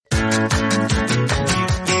Welcome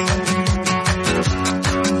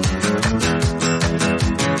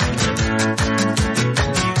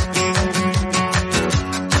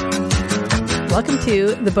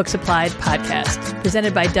to the Books Applied podcast,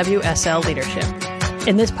 presented by WSL Leadership.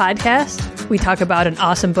 In this podcast, we talk about an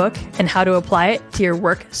awesome book and how to apply it to your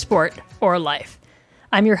work, sport, or life.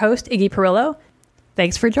 I'm your host, Iggy Perillo.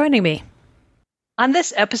 Thanks for joining me. On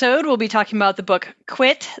this episode, we'll be talking about the book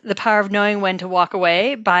Quit, The Power of Knowing When to Walk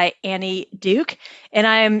Away by Annie Duke. And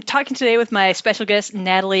I am talking today with my special guest,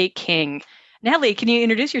 Natalie King. Natalie, can you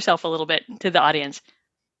introduce yourself a little bit to the audience?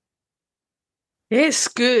 Yes,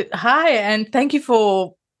 good. Hi, and thank you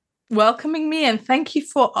for welcoming me, and thank you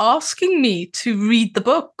for asking me to read the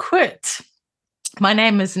book, Quit. My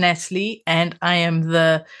name is Natalie, and I am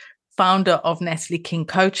the founder of Natalie King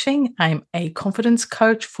Coaching. I'm a confidence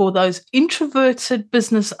coach for those introverted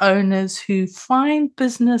business owners who find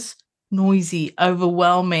business noisy,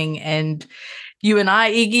 overwhelming. And you and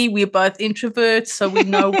I, Iggy, we're both introverts, so we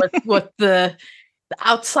know what the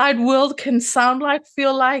outside world can sound like,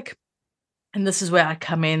 feel like. And this is where I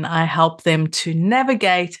come in. I help them to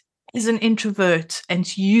navigate as an introvert and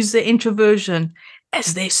to use their introversion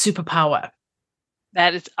as their superpower.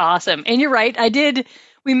 That is awesome. And you're right.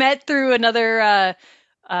 We met through another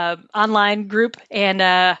online group, and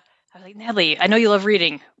I was like, Natalie, I know you love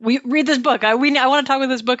reading. We read this book. I want to talk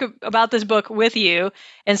about this book with you.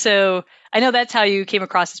 And so I know that's how you came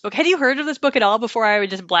across this book. Had you heard of this book at all before I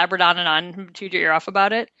just blabbered on and on, chewed your ear off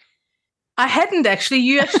about it? I hadn't actually.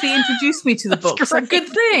 You actually introduced me to the book. So good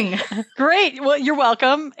thing. Great. Well, you're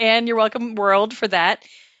welcome, and you're welcome, world, for that.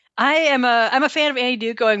 I'm a fan of Annie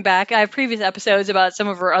Duke going back. I have previous episodes about some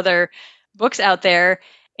of her other books out there,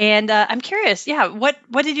 and I'm curious. Yeah, what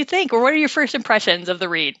did you think, or what are your first impressions of the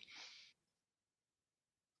read?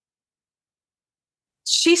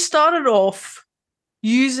 She started off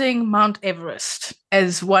using Mount Everest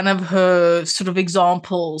as one of her sort of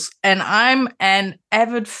examples. And I'm an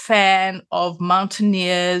avid fan of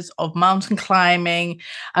mountaineers, of mountain climbing.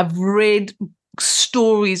 I've read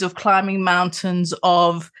stories of climbing mountains,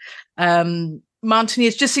 of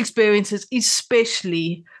mountaineers, just experiences,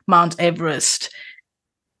 especially Mount Everest.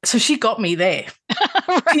 So she got me there.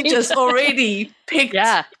 Right. She just already picked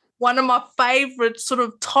one of my favorite sort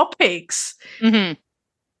of topics. Mm-hmm.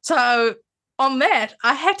 So on that,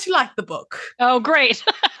 I had to like the book. Oh, great.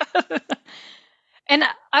 And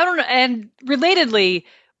I don't know. And relatedly,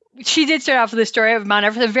 she did start off with the story of Mount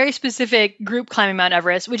Everest, a very specific group climbing Mount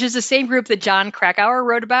Everest, which is the same group that John Krakauer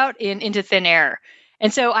wrote about in Into Thin Air.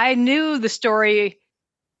 And so I knew the story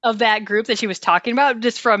of that group that she was talking about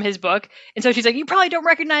just from his book. And so she's like, you probably don't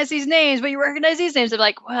recognize these names, but you recognize these names. I'm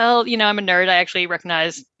like, well, I'm a nerd. I actually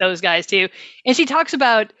recognize those guys too. And she starts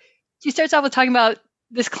off with talking about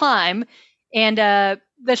this climb. And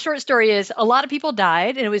the short story is a lot of people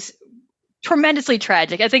died, and it was tremendously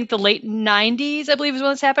tragic. I think the late 90s, I believe, is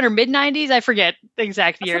when this happened, or mid 90s. I forget the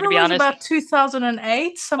exact year, to be honest. About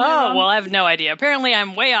 2008. Well, I have no idea. Apparently,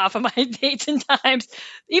 I'm way off of my dates and times.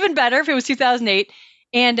 Even better if it was 2008.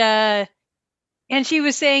 And she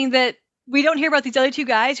was saying that we don't hear about these other two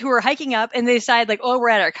guys who are hiking up, and they decide, like, oh, we're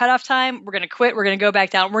at our cutoff time. We're going to quit. We're going to go back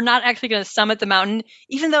down. We're not actually going to summit the mountain,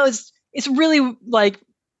 even though it's really like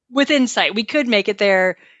within sight. We could make it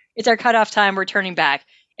there. It's our cutoff time. We're turning back.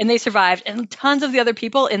 And they survived. And tons of the other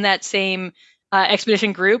people in that same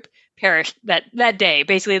expedition group perished that day.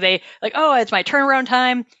 Basically, they like, oh, it's my turnaround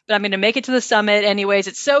time, but I'm going to make it to the summit anyways.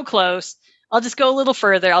 It's so close. I'll just go a little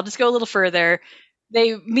further.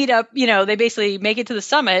 They meet up, they basically make it to the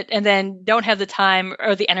summit and then don't have the time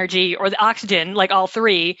or the energy or the oxygen, like all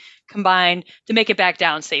three combined, to make it back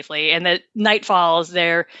down safely. And the night falls.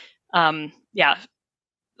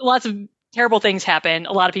 Lots of terrible things happen.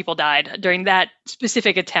 A lot of people died during that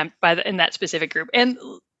specific attempt in that specific group. And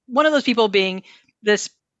one of those people being this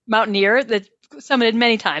mountaineer that summited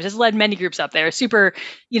many times, has led many groups up there. Super,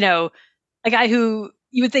 a guy who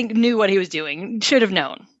you would think knew what he was doing, should have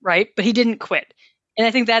known, right? But he didn't quit. And I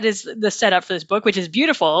think that is the setup for this book, which is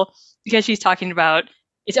beautiful because she's talking about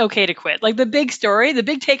it's okay to quit. Like the big story, the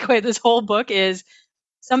big takeaway of this whole book is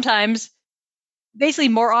sometimes, basically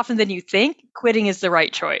more often than you think, quitting is the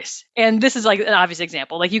right choice. And this is like an obvious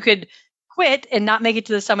example. Like you could quit and not make it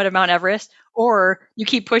to the summit of Mount Everest, or you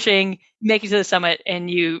keep pushing, make it to the summit,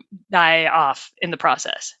 and you die off in the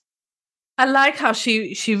process. I like how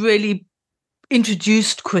she really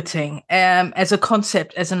introduced quitting as a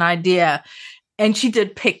concept, as an idea. And she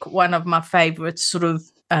did pick one of my favorite sort of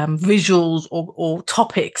visuals or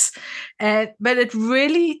topics. But it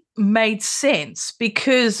really made sense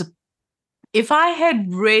because if I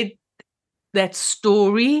had read that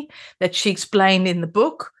story that she explained in the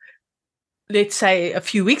book let's say a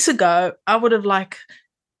few weeks ago, I would have like,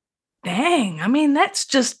 dang, I mean, that's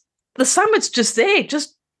just, the summit's just there.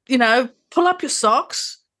 Just, pull up your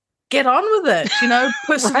socks, get on with it,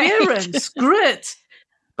 perseverance, grit.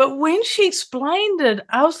 But when she explained it,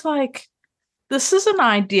 I was like, this is an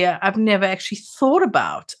idea I've never actually thought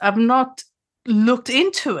about. I've not looked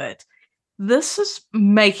into it. This is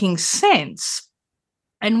making sense.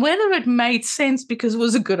 And whether it made sense because it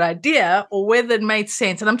was a good idea or whether it made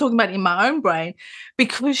sense, and I'm talking about in my own brain,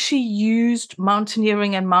 because she used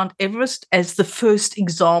mountaineering and Mount Everest as the first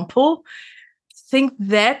example, I think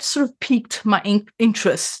that sort of piqued my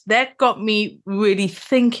interest. That got me really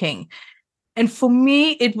thinking. And for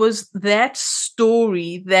me, it was that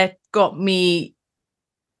story that got me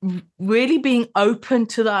really being open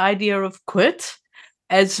to the idea of quit.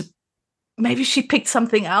 As maybe she picked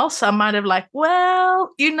something else, I might have like,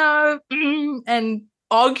 well, and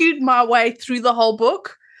argued my way through the whole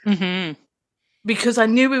book. Mm-hmm. Because I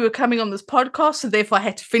knew we were coming on this podcast, so therefore I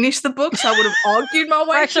had to finish the book. So I would have argued my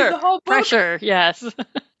way through the whole book. Pressure, yes.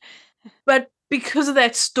 But because of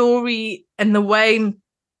that story and the way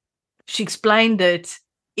she explained it,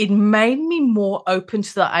 it made me more open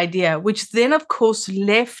to the idea, which then, of course,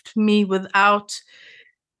 left me more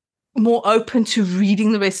open to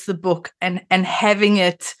reading the rest of the book and having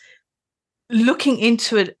it, looking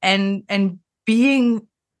into it and being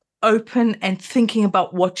open and thinking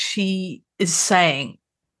about what she is saying.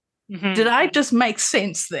 Mm-hmm. Did I just make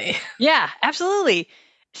sense there? Yeah, absolutely.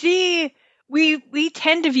 We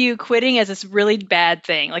tend to view quitting as this really bad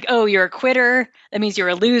thing. Like, oh, you're a quitter. That means you're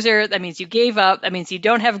a loser. That means you gave up. That means you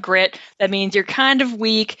don't have grit. That means you're kind of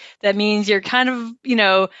weak. That means you're kind of,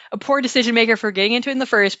 a poor decision maker for getting into it in the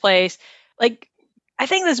first place. Like, I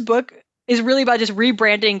think this book is really about just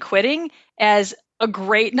rebranding quitting as a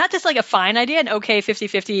great, not just like a fine idea, an okay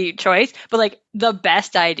 50-50 choice, but like the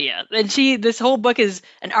best idea. And this whole book is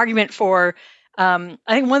an argument for, I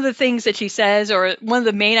think one of the things that she says, or one of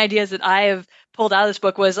the main ideas that I have pulled out of this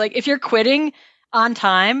book was like, if you're quitting on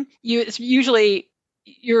time, you'll feel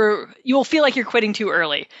like you're quitting too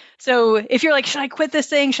early. So if you're like, should I quit this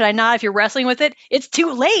thing? Should I not? If you're wrestling with it, it's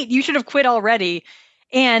too late. You should have quit already.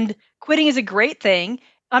 And quitting is a great thing.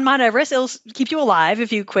 On Mount Everest, it'll keep you alive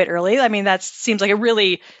if you quit early. I mean, that seems like a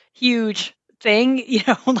really huge thing,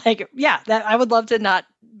 like, yeah, that I would love to not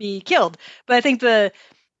be killed. But I think the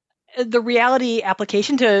reality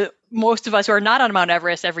application to most of us who are not on Mount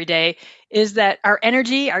Everest every day is that our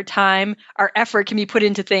energy, our time, our effort can be put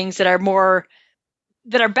into things that are better.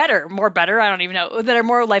 I don't even know, that are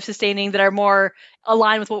more life-sustaining, that are more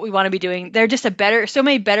aligned with what we want to be doing. They're just so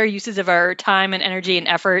many better uses of our time and energy and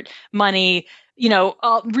effort, money,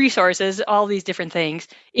 all resources, all these different things,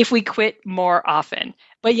 if we quit more often.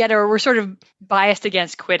 But yet we're sort of biased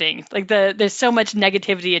against quitting. Like there's so much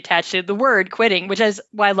negativity attached to the word quitting, which is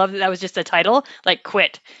why I love that was just a title, like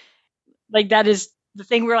quit. Like that is the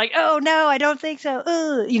thing we're like, oh no, I don't think so.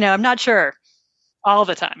 I'm not sure all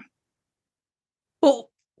the time. Well,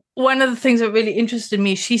 one of the things that really interested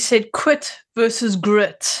me, she said quit versus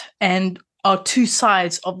grit and are two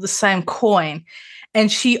sides of the same coin. And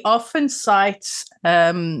she often cites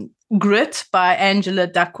Grit by Angela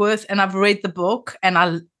Duckworth. And I've read the book and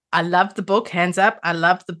I love the book, hands up. I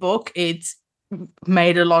love the book. It's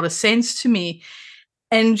made a lot of sense to me.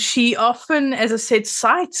 And she often, as I said,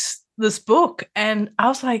 cites this book. And I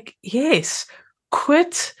was like, yes,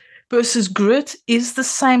 quit versus grit is the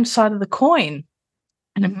same side of the coin.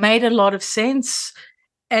 And it made a lot of sense.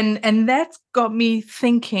 And that got me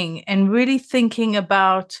thinking and really thinking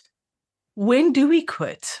about, when do we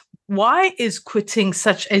quit? Why is quitting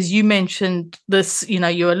such, as you mentioned, this,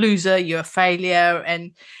 you're a loser, you're a failure,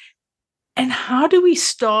 and how do we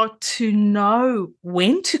start to know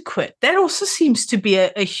when to quit? That also seems to be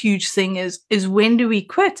a huge thing is when do we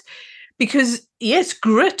quit? Because yes,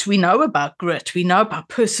 grit, we know about grit, we know about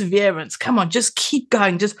perseverance. Come on, just keep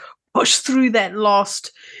going, just push through that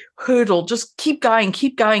last hurdle, just keep going,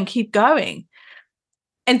 keep going, keep going.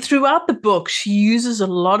 And throughout the book, she uses a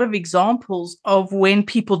lot of examples of when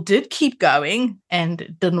people did keep going and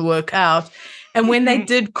it didn't work out, and when they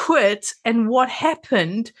did quit and what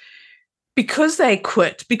happened because they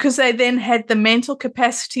quit, because they then had the mental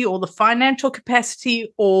capacity or the financial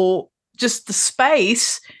capacity or just the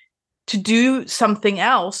space to do something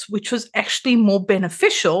else, which was actually more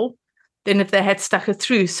beneficial than if they had stuck it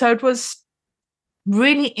through. So it was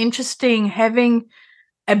really interesting having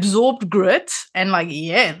absorbed grit and like,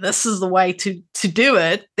 yeah, this is the way to do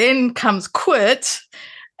it. Then comes quit.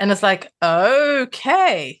 And it's like,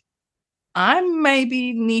 okay, I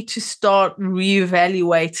maybe need to start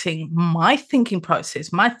reevaluating my thinking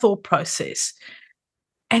process, my thought process.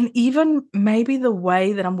 and even maybe the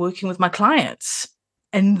way that I'm working with my clients.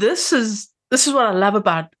 And this is what I love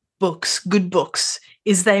about books, good books,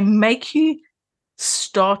 is they make you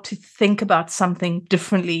start to think about something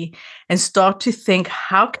differently and start to think,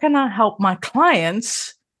 how can I help my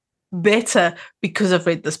clients better because I've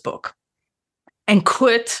read this book? And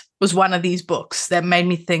Quit was one of these books that made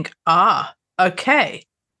me think, okay,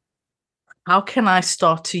 how can I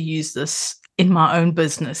start to use this in my own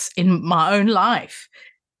business, in my own life?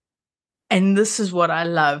 And this is what I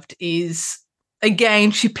loved is,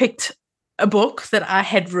 again, she picked a book that I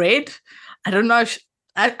had read. I don't know.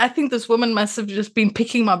 I think this woman must have just been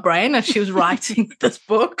picking my brain as she was writing this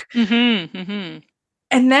book. Mm-hmm, mm-hmm.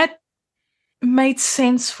 And that made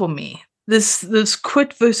sense for me. This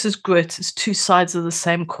quit versus grit is two sides of the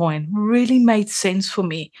same coin. Really made sense for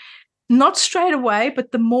me. Not straight away,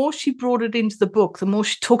 but the more she brought it into the book, the more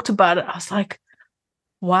she talked about it, I was like,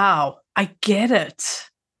 wow, I get it.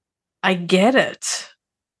 I get it.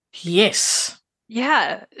 Yes.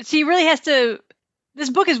 Yeah, she really has to. This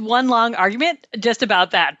book is one long argument just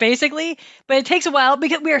about that, basically, but it takes a while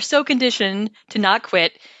because we are so conditioned to not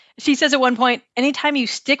quit. She says at one point, anytime you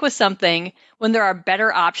stick with something when there are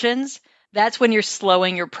better options, that's when you're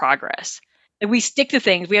slowing your progress. Like we stick to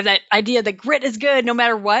things. We have that idea that grit is good no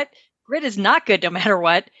matter what. Grit is not good no matter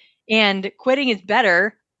what. And quitting is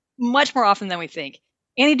better much more often than we think.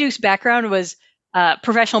 Annie Duke's background was a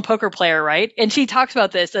professional poker player, right? And she talks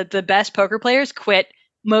about this, that the best poker players quit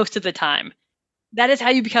most of the time. That is how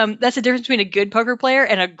you become. That's the difference between a good poker player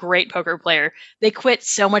and a great poker player. They quit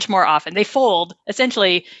so much more often. They fold.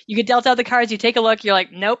 Essentially, you get dealt out the cards, you take a look, you're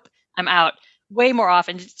like, nope, I'm out. Way more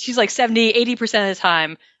often. She's like 70, 80% of the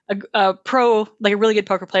time, a pro, like a really good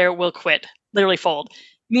poker player will quit, literally fold.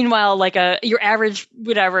 Meanwhile, like your average,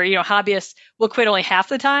 whatever, hobbyist will quit only half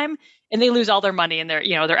the time and they lose all their money and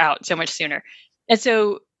they're out so much sooner. And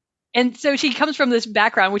so she comes from this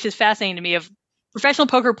background, which is fascinating to me, of professional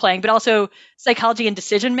poker playing, but also psychology and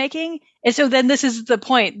decision making. And so then this is the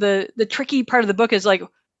point. The tricky part of the book is like,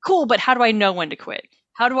 cool, but how do I know when to quit?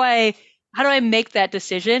 How do I make that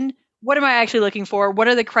decision? What am I actually looking for? What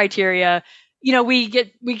are the criteria? We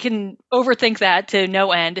can overthink that to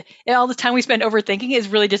no end. And all the time we spend overthinking is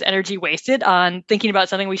really just energy wasted on thinking about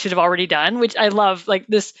something we should have already done, which I love. Like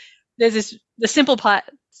this, the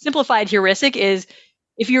simplified heuristic is,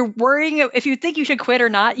 if you're worrying, if you think you should quit or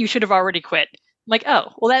not, you should have already quit. I'm like,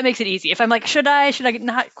 oh, well, that makes it easy. If I'm like, should I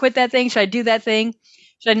not quit that thing? Should I do that thing?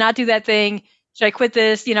 Should I not do that thing? Should I quit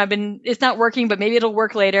this? It's not working, but maybe it'll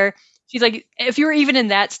work later. She's like, if you're even in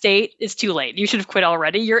that state, it's too late. You should have quit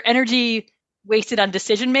already. Your energy wasted on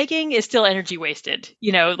decision making is still energy wasted.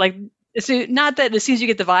 Like, so not that as soon as you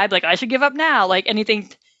get the vibe, like I should give up now, like anything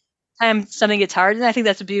time something gets hard. And I think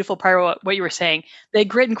that's a beautiful part of what you were saying. The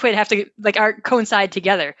grit and quit have to coincide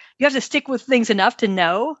together. You have to stick with things enough to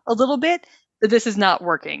know a little bit that this is not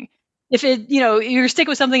working. If you stick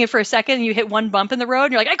with something for a second and you hit one bump in the road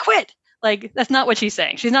and you're like, I quit. Like, that's not what she's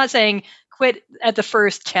saying. She's not saying quit at the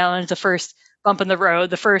first challenge, the first bump in the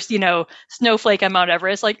road, the first, snowflake on Mount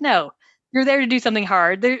Everest. Like, no, you're there to do something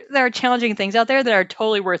hard. There are challenging things out there that are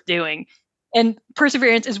totally worth doing. And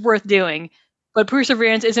perseverance is worth doing. But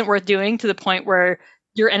perseverance isn't worth doing to the point where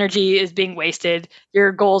your energy is being wasted,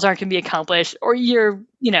 your goals aren't going to be accomplished, or you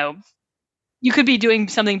could be doing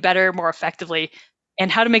something better, more effectively.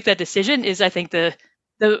 And how to make that decision is, I think, this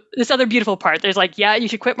other beautiful part. There's like, yeah, you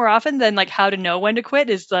should quit more often. Then like how to know when to quit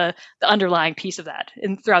is the underlying piece of that,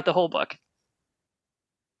 and throughout the whole book.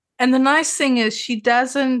 And the nice thing is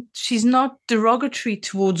she's not derogatory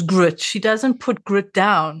towards grit. She doesn't put grit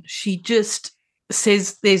down. She just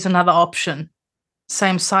says there's another option.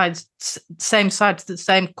 Same sides to the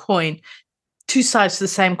same coin, two sides to the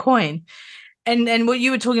same coin. And what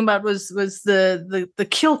you were talking about was the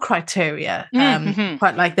kill criteria.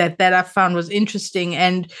 Quite like that I found was interesting.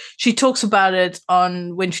 And she talks about it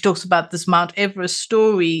when she talks about this Mount Everest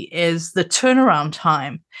story, is the turnaround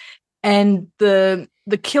time. And the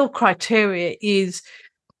kill criteria is,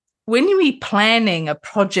 when you're planning a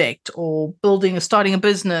project or starting a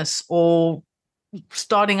business or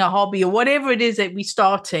starting a hobby or whatever it is that we're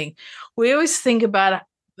starting, we always think about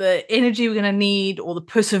the energy we're going to need or the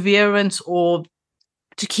perseverance or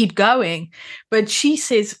to keep going. But she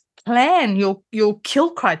says, plan your kill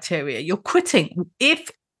criteria, your quitting.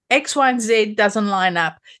 If X, Y, and Z doesn't line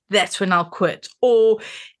up, that's when I'll quit. Or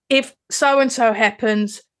if so-and-so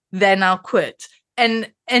happens, then I'll quit.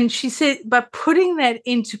 And she said, by putting that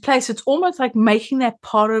into place, it's almost like making that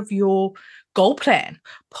part of your goal plan.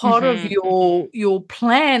 Part of your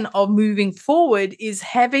plan of moving forward is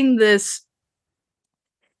having this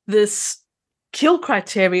kill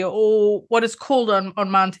criteria, or what is called on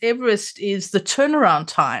Mount Everest, is the turnaround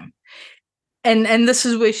time. And this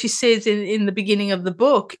is where she says in the beginning of the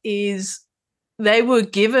book is they were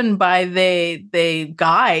given by their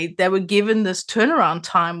guide, they were given this turnaround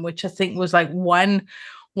time, which I think was like 1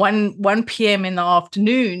 p.m. in the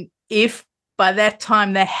afternoon. If by that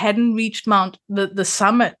time they hadn't reached the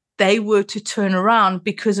summit, they were to turn around,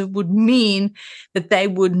 because it would mean that they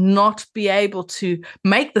would not be able to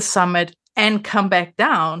make the summit and come back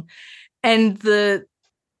down. And the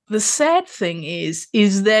sad thing is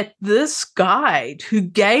that this guide who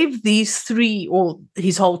gave these three, or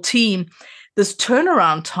his whole team, this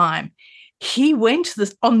turnaround time, he went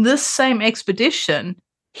on this same expedition,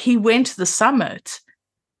 he went to the summit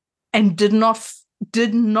and did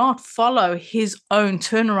not follow his own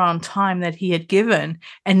turnaround time that he had given,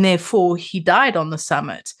 and therefore he died on the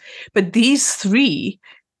summit. But these three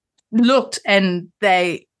looked, and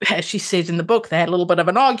they, as she says in the book, they had a little bit of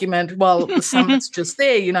an argument. Well, the summit's just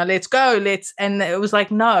there, let's go, and it was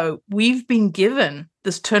like, no, we've been given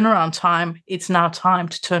this turnaround time. It's now time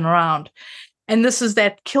to turn around. And this is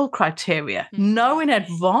that kill criteria. Know in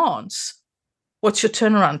advance what's your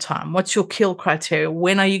turnaround time, what's your kill criteria,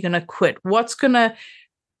 when are you going to quit, what's going to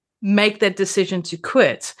make that decision to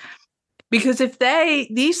quit. Because if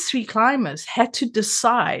these three climbers had to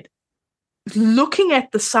decide, looking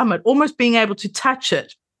at the summit, almost being able to touch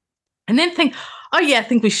it, and then think, oh yeah, I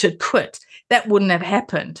think we should quit, that wouldn't have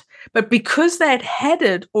happened. But because they had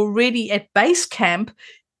it already at base camp,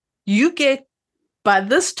 you get, by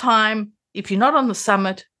this time, if you're not on the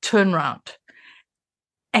summit, turn around.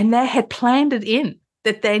 And they had planned it in,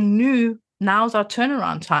 that they knew now's our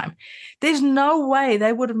turnaround time. There's no way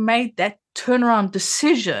they would have made that turnaround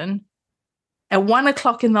decision at 1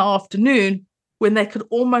 o'clock in the afternoon, when they could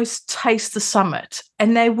almost taste the summit.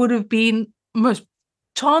 And they would have been,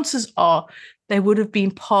 chances are, they would have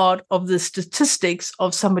been part of the statistics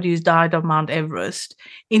of somebody who's died on Mount Everest,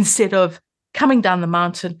 instead of coming down the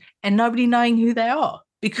mountain and nobody knowing who they are,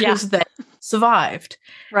 because they survived.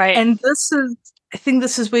 Right. And I think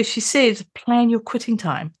this is where she says, plan your quitting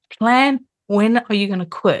time. Plan, when are you going to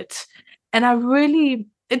quit? And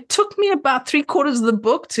it took me about 3/4 of the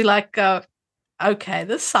book to go, okay,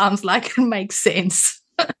 this sounds like it makes sense.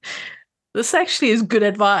 This actually is good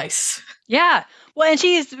advice. Yeah. Well, and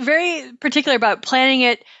she's very particular about planning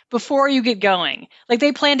it before you get going. Like,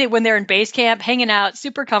 they planned it when they're in base camp, hanging out,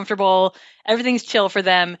 super comfortable, everything's chill for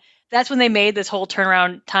them. That's when they made this whole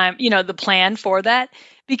turnaround time, the plan for that.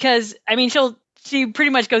 Because, I mean, she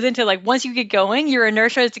pretty much goes into, like, once you get going, your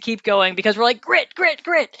inertia is to keep going, because we're like, grit, grit,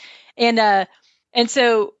 grit. And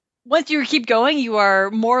so once you keep going, you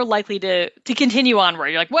are more likely to continue onward.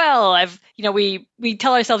 You're like, well, we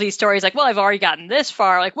tell ourselves these stories like, well, I've already gotten this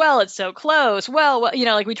far. Like, well, it's so close. Well,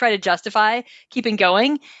 like, we try to justify keeping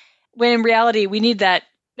going, when in reality, we need that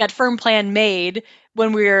firm plan made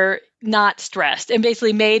when we're not stressed, and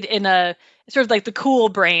basically made in a sort of like the cool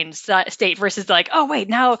brain state, versus like, oh wait,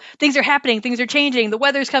 now things are happening, things are changing, the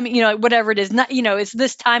weather's coming, whatever it is, not, it's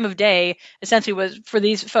this time of day essentially was for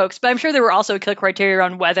these folks. But I'm sure there were also kill criteria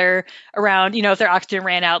around weather, around, if their oxygen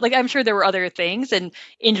ran out. Like, I'm sure there were other things and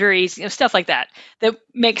injuries, stuff like that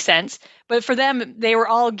makes sense. But for them, they were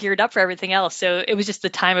all geared up for everything else. So it was just the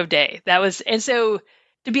time of day. And so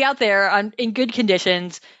to be out there in good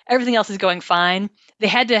conditions, everything else is going fine. They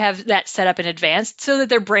had to have that set up in advance so that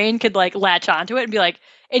their brain could like latch onto it and be like,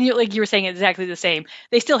 and you were saying exactly the same.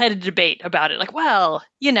 They still had a debate about it. Like, well,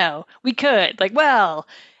 we could, like, well,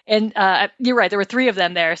 and you're right. There were 3 of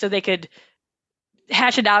them there, so they could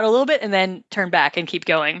hash it out a little bit and then turn back and keep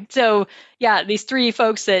going. So yeah, these 3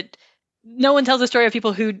 folks that no one tells the story of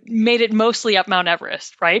people who made it mostly up Mount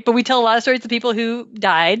Everest, right? But we tell a lot of stories of people who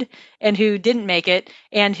died and who didn't make it,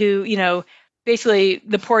 and who, basically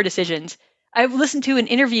the poor decisions. I've listened to an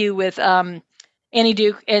interview with Annie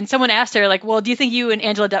Duke, and someone asked her, like, well, do you think you and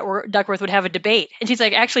Angela Duckworth would have a debate? And she's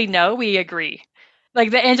like, actually, no, we agree.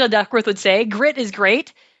 Like, the Angela Duckworth would say, grit is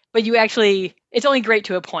great, but it's only great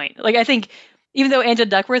to a point. Like, I think even though Angela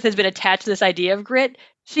Duckworth has been attached to this idea of grit,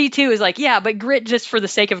 she too is like, yeah, but grit just for the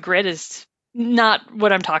sake of grit is not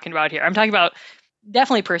what I'm talking about here. I'm talking about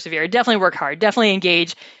definitely persevere, definitely work hard, definitely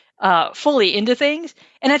engage fully into things.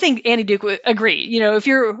 And I think Annie Duke would agree.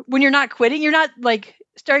 When you're not quitting, you're not like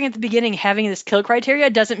starting at the beginning having this kill criteria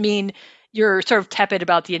doesn't mean you're sort of tepid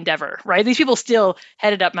about the endeavor, right? These people still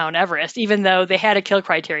headed up Mount Everest, even though they had a kill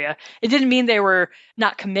criteria. It didn't mean they were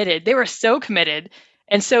not committed. They were so committed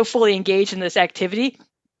and so fully engaged in this activity,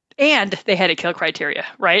 and they had a kill criteria,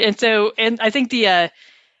 right? And I think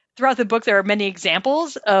throughout the book, there are many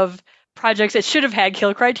examples of projects that should have had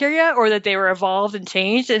kill criteria or that they were evolved and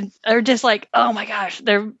changed and are just like, oh my gosh,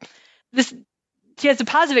 she has the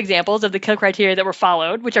positive examples of the kill criteria that were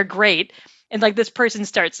followed, which are great. And like this person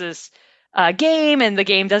starts this game and the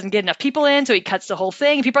game doesn't get enough people in, so he cuts the whole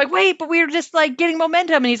thing. People are like, wait, but we were just like getting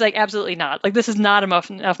momentum. And he's like, absolutely not. Like this is not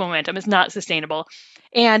enough momentum. It's not sustainable.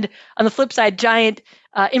 And on the flip side, giant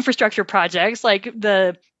infrastructure projects like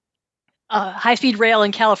the high-speed rail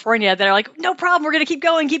in California that are like, no problem, we're going to keep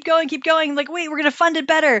going, keep going, keep going. Like, wait, we're going to fund it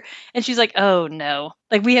better. And she's like, oh no,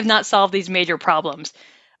 like we have not solved these major problems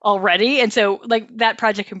already. And so like that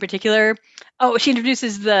project in particular, oh, she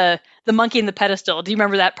introduces the monkey in the pedestal. Do you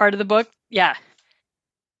remember that part of the book? Yeah.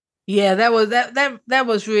 Yeah, that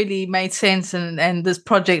was really made sense, and this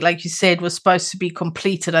project, like you said, was supposed to be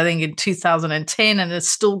completed, I think, in 2010, and it's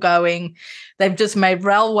still going. They've just made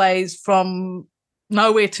railways from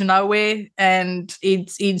nowhere to nowhere, and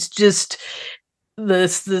it's just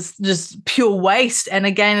this just pure waste. And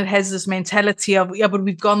again, it has this mentality of, yeah, but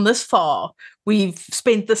we've gone this far, we've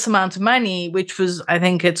spent this amount of money, which was, I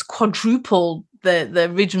think, it's quadrupled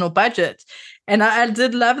the original budget. And I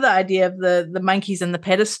did love the idea of the monkeys and the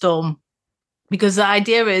pedestal, because the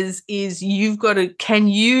idea is you've got to, can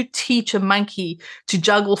you teach a monkey to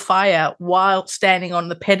juggle fire while standing on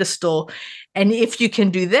the pedestal? And if you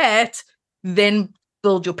can do that, then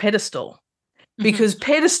build your pedestal, because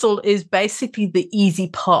pedestal is basically the easy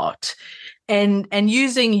part. And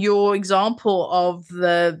using your example of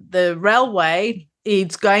the railway,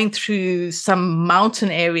 it's going through some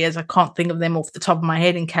mountain areas. I can't think of them off the top of my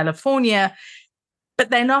head in California,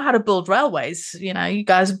 but they know how to build railways. You know, you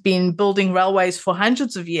guys have been building railways for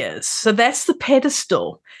hundreds of years. So that's the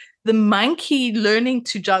pedestal. The monkey learning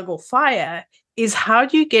to juggle fire is, how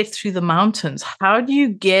do you get through the mountains? How do you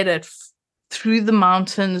get it through the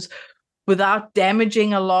mountains without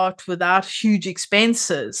damaging a lot, without huge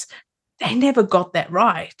expenses? They never got that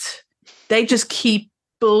right. They just keep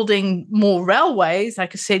building more railways,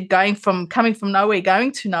 like I said, coming from nowhere,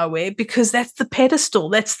 going to nowhere, because that's the pedestal.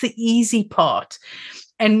 That's the easy part.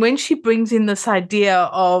 And when she brings in this idea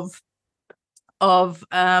of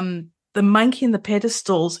the monkey and the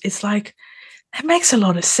pedestals, it's like, that makes a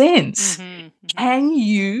lot of sense. Can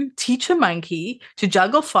you teach a monkey to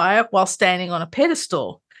juggle fire while standing on a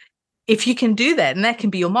pedestal? If you can do that, and that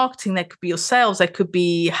can be your marketing, that could be your sales, that could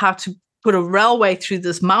be how to put a railway through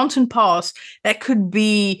this mountain pass, that could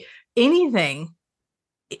be anything.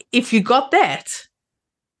 If you got that,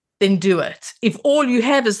 then do it. If all you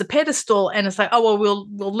have is the pedestal and it's like, oh, well,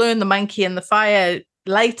 we'll learn the monkey and the fire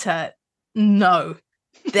later. No,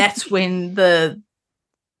 that's when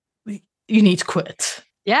you need to quit.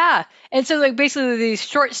 Yeah. And so like basically these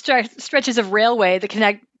short stretches of railway that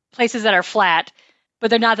connect places that are flat, but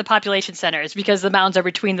they're not the population centers, because the mountains are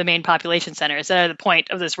between the main population centers that are the point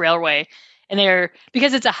of this railway. And they're,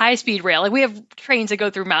 because it's a high-speed rail, like we have trains that go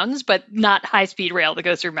through mountains, but not high-speed rail that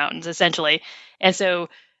goes through mountains, essentially. And so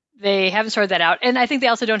they haven't sorted that out. And I think they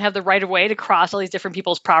also don't have the right of way to cross all these different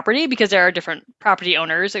people's property, because there are different property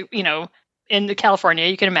owners. You know, in California,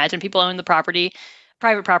 you can imagine people own the property,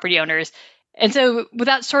 private property owners. And so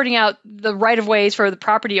without sorting out the right of ways for the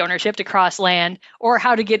property ownership to cross land or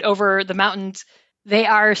how to get over the mountains, they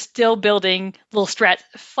are still building little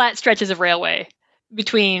flat stretches of railway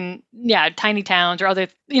between tiny towns or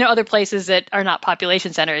other places that are not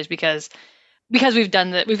population centers, because we've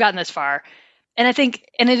gotten this far. And I think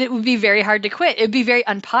it would be very hard to quit. It would be very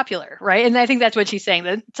unpopular, right? And I think that's what she's saying,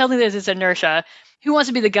 that suddenly there's this inertia. Who wants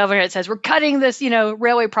to be the governor that says we're cutting this,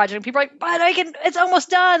 railway project? And people are like, but it's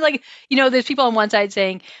almost done. Like, there's people on one side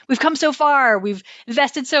saying we've come so far, we've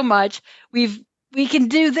invested so much, we can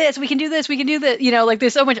do this, we can do this, we can do that. Like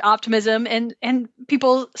there's so much optimism and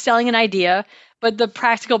people selling an idea, but the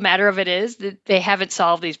practical matter of it is that they haven't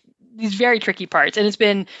solved these very tricky parts. And it's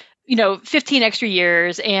been, 15 extra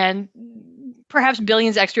years and perhaps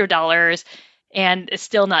billions extra dollars, and it's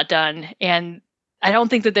still not done. And I don't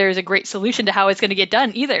think that there's a great solution to how it's going to get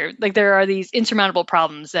done either. Like there are these insurmountable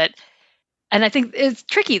problems and I think it's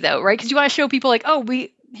tricky though, right? Because you want to show people like, oh,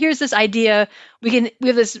 here's this idea, we can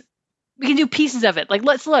do pieces of it. Like,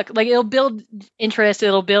 let's look. Like, it'll build interest.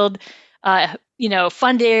 It'll build, funders.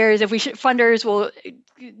 Funders will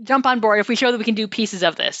jump on board if we show that we can do pieces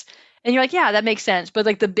of this. And you're like, yeah, that makes sense. But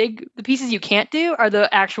like the pieces you can't do are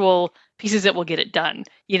the actual pieces that will get it done.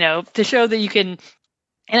 To show that you can.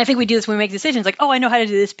 And I think we do this when we make decisions. Like, oh, I know how to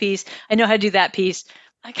do this piece. I know how to do that piece.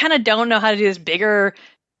 I kind of don't know how to do this bigger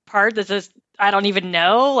part that's just, I don't even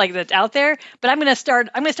know, like, that's out there, but I'm going to start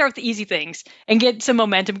with the easy things and get some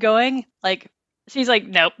momentum going. Like, she's like,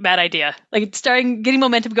 nope, bad idea. Like getting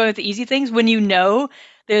momentum going with the easy things when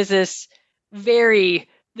there's this very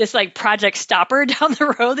this like project stopper down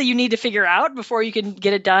the road that you need to figure out before you can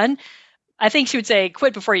get it done. I think she would say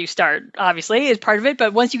quit before you start, obviously, is part of it.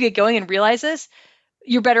 But once you get going and realize this,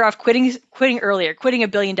 you're better off quitting earlier, quitting $1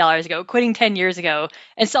 billion ago, quitting 10 years ago,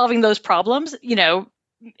 and solving those problems, in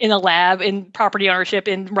a lab, in property ownership,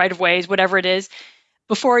 in right of ways, whatever it is,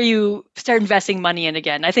 before you start investing money in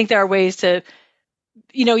again. I think there are ways to,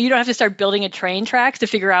 you don't have to start building a train tracks to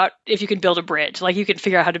figure out if you can build a bridge. Like you can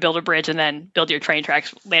figure out how to build a bridge and then build your train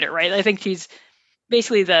tracks later, right? I think she's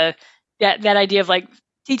basically that idea of like,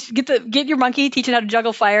 get your monkey, teach it how to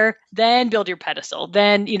juggle fire, then build your pedestal,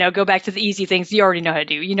 then go back to the easy things you already know how to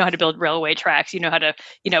do. You know how to build railway tracks, you know how to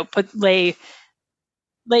lay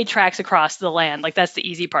tracks across the land. Like that's the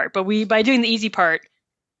easy part. But by doing the easy part,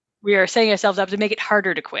 we are setting ourselves up to make it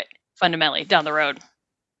harder to quit fundamentally down the road.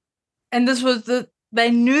 And this was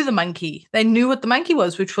they knew the monkey. They knew what the monkey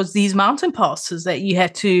was, which was these mountain passes that you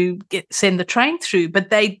had to send the train through.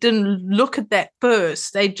 But they didn't look at that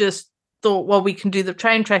first. They just thought, well, we can do the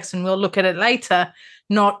train tracks and we'll look at it later,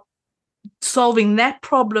 not solving that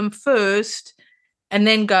problem first and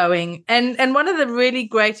then going. And one of the really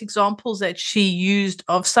great examples that she used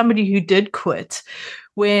of somebody who did quit,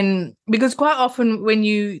 because quite often when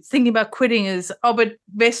you think about quitting is, but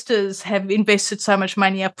investors have invested so much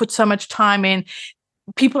money, I've put so much time in,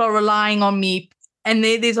 people are relying on me, and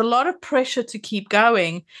there's a lot of pressure to keep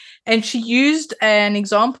going. And she used an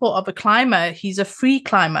example of a climber. He's a free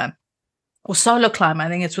climber, or solo climber, I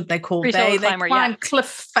think it's what they call it. They climb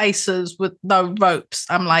cliff faces with no ropes.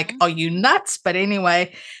 I'm like, are you nuts? But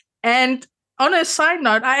anyway, and on a side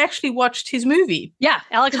note, I actually watched his movie. Yeah,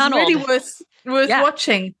 Alex Honnold. It's really worth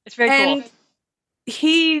watching. It's very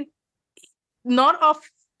cool.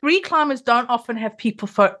 Free climbers don't often have people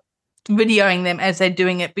for videoing them as they're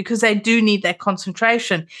doing it because they do need that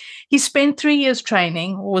concentration. He spent 3 years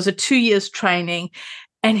training, or was it 2 years training?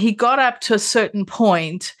 And he got up to a certain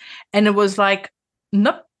point and it was like,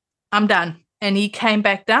 nope, I'm done. And he came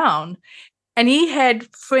back down. And he had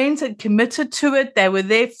friends that committed to it. They were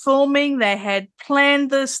there filming. They had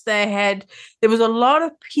planned this. There was a lot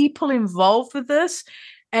of people involved with this.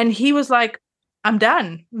 And he was like, I'm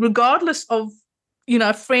done, regardless of,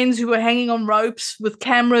 friends who were hanging on ropes with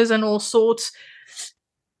cameras and all sorts.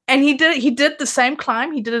 And he did the same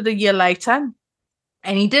climb. He did it a year later.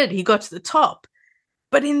 And he got to the top.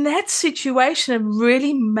 But in that situation, it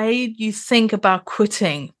really made you think about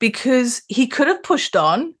quitting, because he could have pushed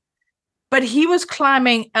on, but he was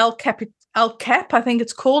climbing El Cap, I think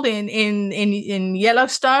it's called in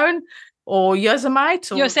Yellowstone or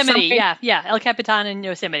Yosemite. Or Yosemite, yeah. El Capitan in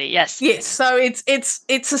Yosemite, yes. Yes, so it's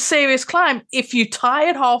a serious climb. If you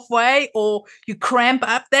tired halfway or you cramp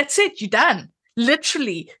up, that's it, you're done.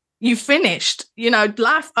 Literally, you finished,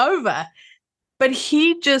 life over. But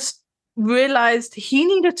he just realized he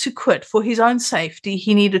needed to quit for his own safety.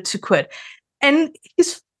 He needed to quit. And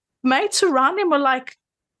his mates around him were like,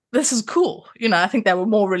 this is cool. I think they were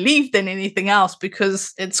more relieved than anything else,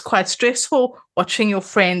 because it's quite stressful watching your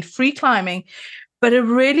friend free climbing. But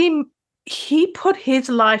he put his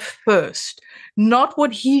life first, not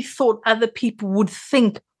what he thought other people would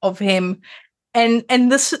think of him. And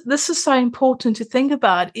this is so important to think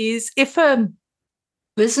about, is if a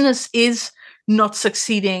business is not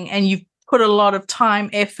succeeding and you've put a lot of time,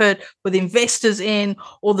 effort with investors in,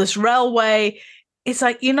 or this railway, it's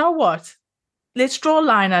like, you know what? Let's draw a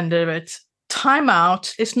line under it. Time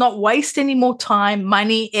out. Let's not waste any more time,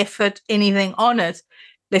 money, effort, anything on it.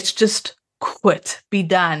 Let's just quit, be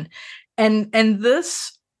done. And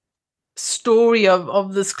this story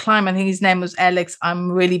of this climb, I think his name was Alex. I'm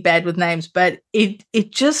really bad with names, but it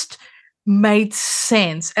just made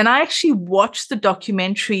sense. And I actually watched the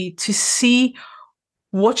documentary to see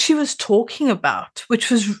what she was talking about,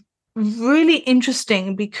 which was really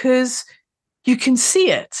interesting, because you can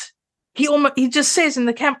see it. He just says in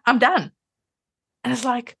the camp, I'm done. And it's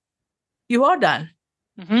like, you are done.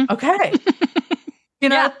 Mm-hmm. Okay.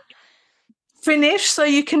 Finish so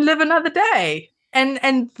you can live another day.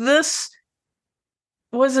 And this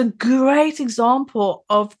was a great example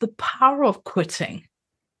of the power of quitting,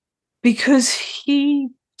 because he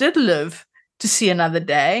did live to see another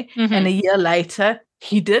day. Mm-hmm. And a year later,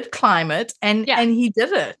 he did climb it, and he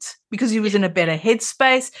did it because he was in a better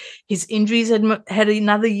headspace. His injuries had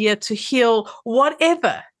another year to heal.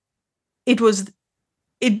 Whatever he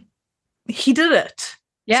did it.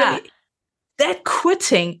 Yeah. So that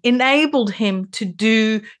quitting enabled him to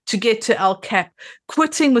get to El Cap.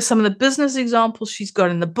 Quitting with some of the business examples she's got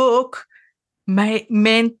in the book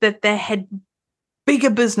meant that they had bigger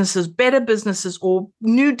businesses, better businesses, or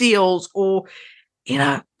new deals, or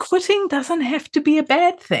quitting doesn't have to be a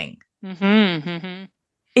bad thing. Mm-hmm, mm-hmm.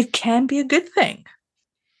 it can be a good thing.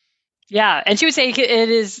 Yeah. And she would say it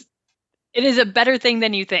is a better thing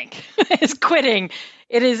than you think. Is quitting.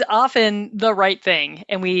 It is often the right thing.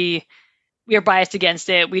 And we are biased against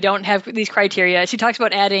it. We don't have these criteria. She talks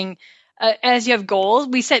about adding, as you have goals,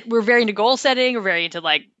 we're very into goal setting. We're very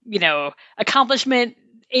into accomplishment,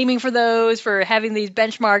 aiming for those, for having these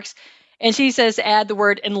benchmarks. And she says to add the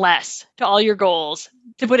word unless to all your goals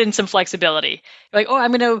to put in some flexibility. Like, oh,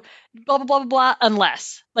 I'm going to blah, blah, blah, blah, blah,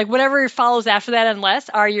 unless. Like whatever follows after that, unless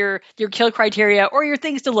are your kill criteria or your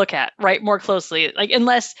things to look at, right, more closely. Like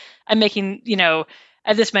unless I'm making, I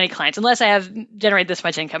have this many clients, unless I have generated this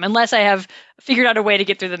much income, unless I have figured out a way to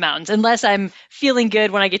get through the mountains, unless I'm feeling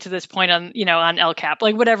good when I get to this point on, on LCAP,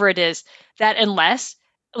 like whatever it is, that unless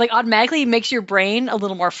automatically makes your brain a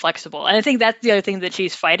little more flexible. And I think that's the other thing that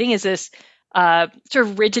she's fighting is this sort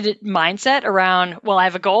of rigid mindset around, well, I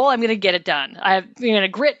have a goal, I'm going to get it done. I'm going to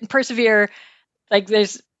grit and persevere. Like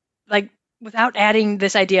there's without adding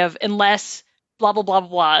this idea of unless blah, blah, blah, blah,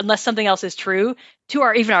 blah, unless something else is true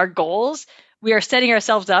to even our goals, we are setting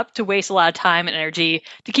ourselves up to waste a lot of time and energy,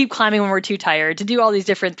 to keep climbing when we're too tired, to do all these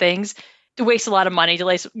different things, to waste a lot of money, to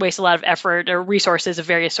waste a lot of effort or resources of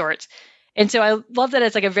various sorts. And so I love that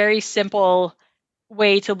it's like a very simple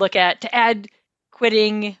way to look at, to add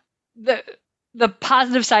quitting, the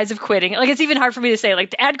positive sides of quitting. Like it's even hard for me to say,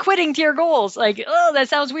 like to add quitting to your goals. Like, oh, that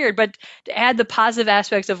sounds weird, but to add the positive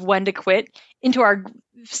aspects of when to quit into our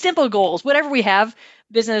simple goals, whatever we have,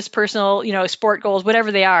 business, personal, sport goals,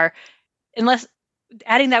 whatever they are, unless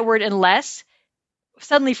adding that word unless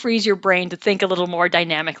suddenly frees your brain to think a little more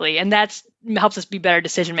dynamically. And that helps us be better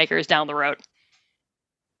decision makers down the road.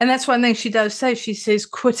 And that's one thing she does say. She says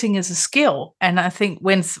quitting is a skill. And I think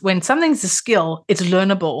when something's a skill, it's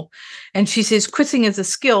learnable. And she says quitting is a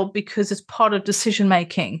skill because it's part of decision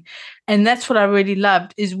making. And that's what I really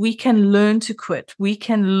loved is we can learn to quit. We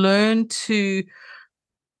can learn to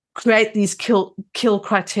create these kill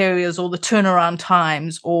criterias or the turnaround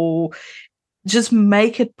times or just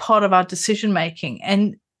make it part of our decision making.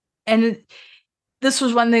 And this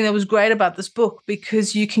was one thing that was great about this book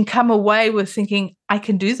because you can come away with thinking, I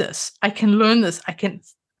can do this. I can learn this. I can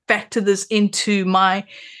factor this into my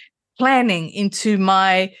planning, into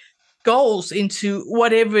my goals, into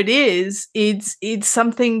whatever it is. It's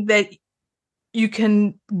something that you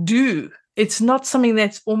can do. It's not something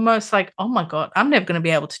that's almost like, oh my God, I'm never going to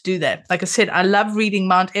be able to do that. Like I said, I love reading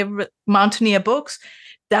mountaineer books.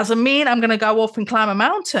 Doesn't mean I'm going to go off and climb a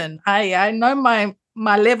mountain. I know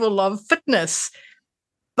my level of fitness.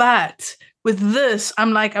 But with this,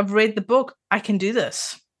 I'm like, I've read the book. I can do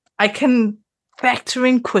this. I can factor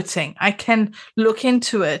in quitting. I can look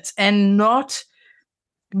into it and not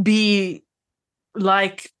be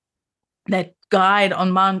like that guide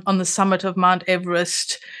on the summit of Mount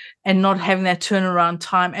Everest and not having that turnaround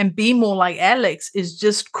time and be more like Alex is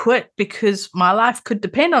just quit because my life could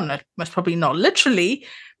depend on it. Most probably not literally,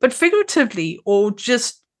 but figuratively or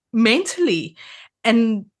just mentally.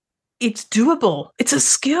 And it's doable. It's a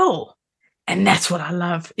skill. And that's what I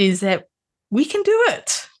love is that we can do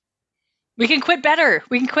it. We can quit better.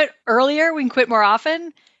 We can quit earlier. We can quit more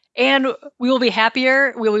often. And we will be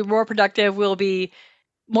happier. We'll be more productive. We'll be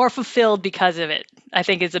more fulfilled because of it, I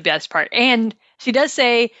think is the best part. And she does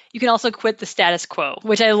say you can also quit the status quo,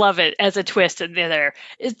 which I love it as a twist in there.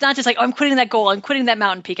 It's not just like, oh, I'm quitting that goal. I'm quitting that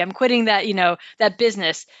mountain peak. I'm quitting that, that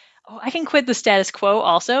business. Oh, I can quit the status quo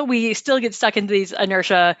also. We still get stuck into these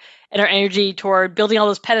inertia and our energy toward building all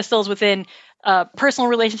those pedestals within a personal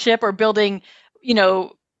relationship or building,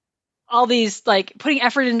 all these like putting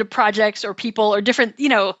effort into projects or people or different,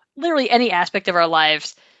 literally any aspect of our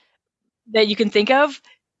lives that you can think of.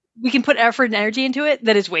 We can put effort and energy into it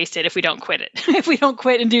that is wasted if we don't quit it, if we don't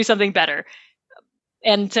quit and do something better.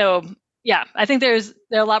 And so, yeah, I think there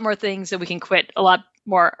are a lot more things that we can quit a lot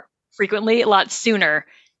more frequently, a lot sooner.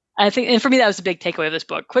 I think, and for me, that was a big takeaway of this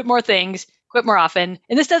book. Quit more things, quit more often.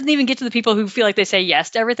 And this doesn't even get to the people who feel like they say yes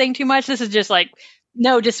to everything too much. This is just like,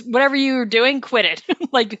 no, just whatever you're doing, quit it.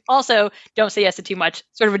 Like also don't say yes to too much,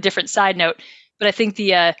 sort of a different side note. But I think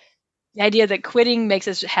the idea that quitting makes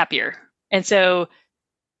us happier. And so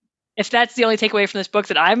if that's the only takeaway from this book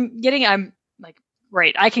that I'm getting, I'm like,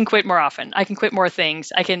 great, I can quit more often. I can quit more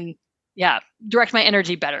things. I can, direct my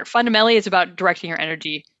energy better. Fundamentally, it's about directing your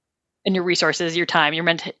energy and your resources, your time, you're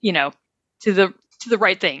meant to, to the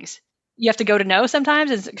right things. You have to go to know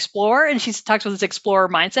sometimes and explore. And she talks about this explorer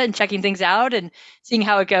mindset and checking things out and seeing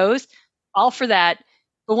how it goes. All for that.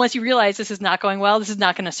 But once you realize this is not going well, this is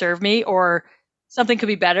not going to serve me, or something could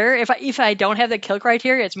be better. If I don't have that kill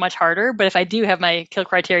criteria, it's much harder. But if I do have my kill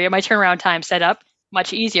criteria, my turnaround time set up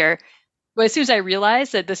much easier, But as soon as I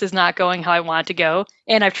realized that this is not going how I want it to go,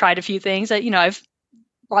 and I've tried a few things that, I've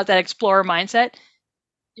brought that explorer mindset,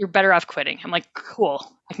 you're better off quitting. I'm like, cool,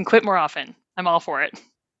 I can quit more often. I'm all for it.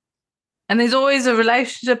 And there's always a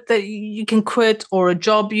relationship that you can quit, or a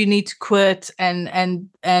job you need to quit, and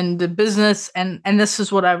the business, and this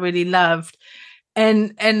is what I really loved.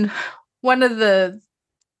 And one of the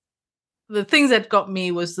things that got me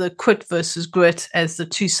was the quit versus grit as the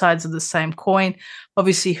two sides of the same coin.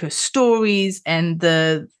 Obviously, her stories and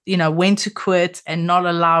the, when to quit and not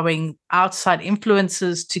allowing outside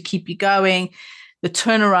influences to keep you going, the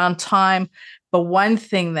turnaround time. But one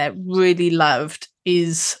thing that really loved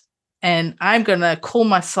is, and I'm going to call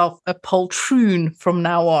myself a poltroon from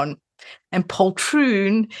now on. And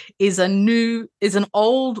poltroon is an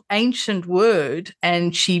old ancient word,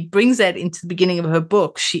 and she brings that into the beginning of her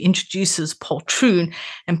book. She introduces poltroon,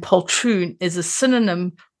 and poltroon is a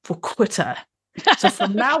synonym for quitter. So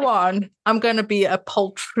from now on, I'm going to be a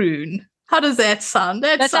poltroon. How does that sound?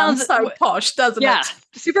 That sounds so posh, doesn't it? Yeah,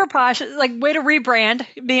 super posh. Like, way to rebrand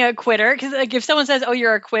being a quitter. Because like, if someone says, "Oh,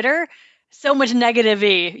 you're a quitter," so much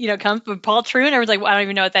negativity, comes from poltroon. Everyone's like, well, "I don't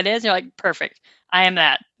even know what that is." And you're like, "Perfect. I am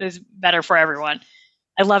that. It's better for everyone."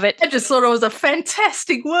 I love it. I just thought it was a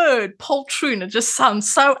fantastic word, poltroon. It just sounds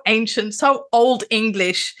so ancient, so old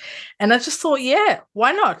English. And I just thought, yeah,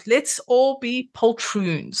 why not? Let's all be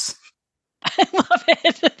poltroons. I love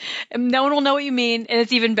it. And no one will know what you mean, and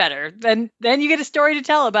it's even better. Then you get a story to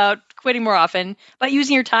tell about quitting more often, about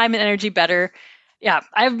using your time and energy better. Yeah,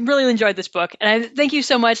 I've really enjoyed this book, and I thank you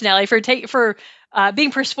so much, Natalie, for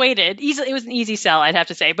being persuaded. It was an easy sell, I'd have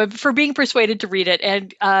to say, but for being persuaded to read it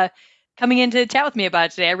and coming in to chat with me about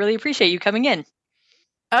it today. I really appreciate you coming in.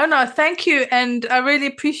 Oh, no, thank you. And I really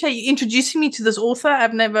appreciate you introducing me to this author.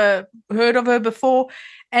 I've never heard of her before.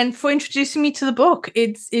 And for introducing me to the book.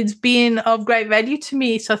 It's been of great value to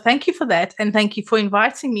me. So thank you for that. And thank you for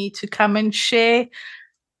inviting me to come and share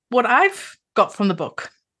what I've got from the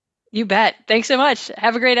book. You bet. Thanks so much.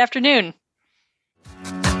 Have a great afternoon.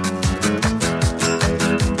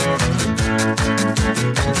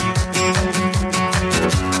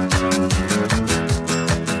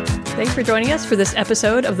 Thanks for joining us for this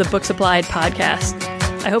episode of the Books Applied podcast.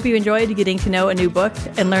 I hope you enjoyed getting to know a new book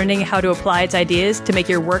and learning how to apply its ideas to make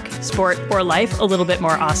your work, sport, or life a little bit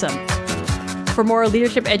more awesome. For more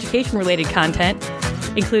leadership education-related content,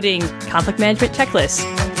 including conflict management checklists,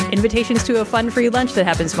 invitations to a fun free lunch that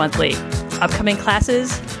happens monthly, upcoming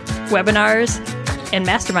classes, webinars, and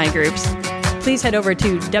mastermind groups, please head over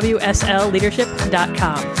to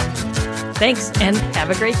wslleadership.com. Thanks, and have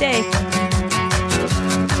a great day.